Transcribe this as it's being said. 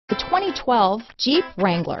2012 Jeep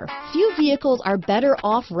Wrangler. Few vehicles are better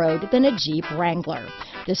off-road than a Jeep Wrangler.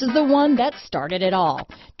 This is the one that started it all.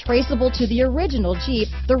 Traceable to the original Jeep,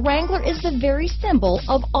 the Wrangler is the very symbol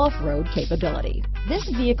of off-road capability. This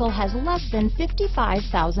vehicle has less than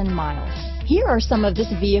 55,000 miles. Here are some of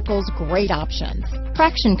this vehicle's great options: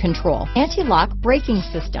 traction control, anti-lock braking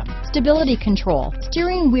system, stability control,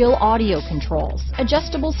 steering wheel audio controls,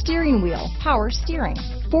 adjustable steering wheel, power steering,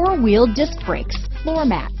 four-wheel disc brakes, floor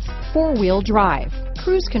mats, four-wheel drive,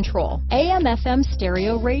 cruise control, AM/FM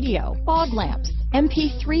stereo radio, fog lamps,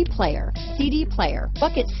 MP3 player, CD player,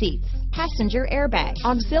 bucket seats, passenger airbag,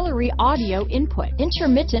 auxiliary audio input,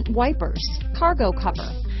 intermittent wipers, cargo cover.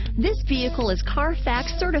 This vehicle is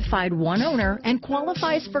Carfax certified one owner and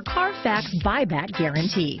qualifies for Carfax buyback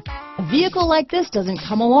guarantee. A vehicle like this doesn't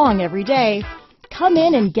come along every day. Come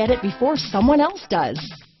in and get it before someone else does.